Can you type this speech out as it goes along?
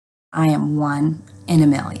I am one in a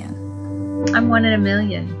million. I'm one in a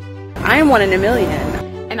million. I am one in a million.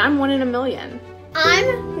 And I'm one in a million.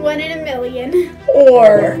 I'm one in a million.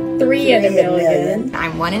 Or 3 in a million.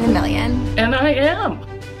 I'm one in a million. And I am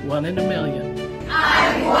one in a million.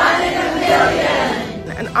 I'm one in a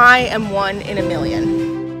million. And I am one in a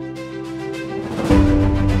million.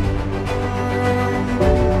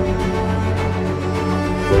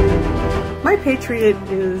 My patriot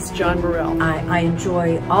is John Burrell. I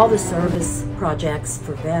enjoy all the service projects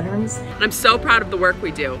for veterans. I'm so proud of the work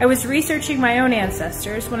we do. I was researching my own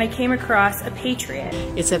ancestors when I came across a patriot.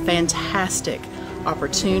 It's a fantastic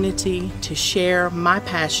opportunity to share my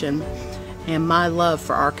passion and my love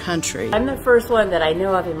for our country. I'm the first one that I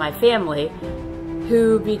know of in my family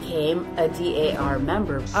who became a DAR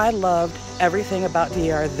member. I loved everything about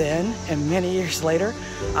DAR then, and many years later,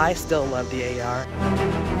 I still love DAR.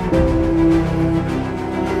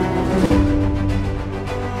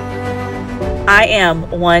 I am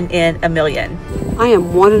one in a million. I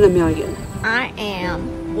am one in a million. I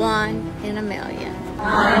am one in a million.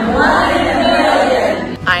 I'm one in a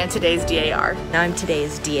million. I am today's DAR. I'm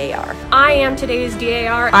today's DAR. I am today's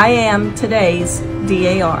DAR. I am today's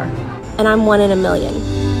DAR. And I'm one in a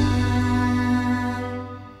million.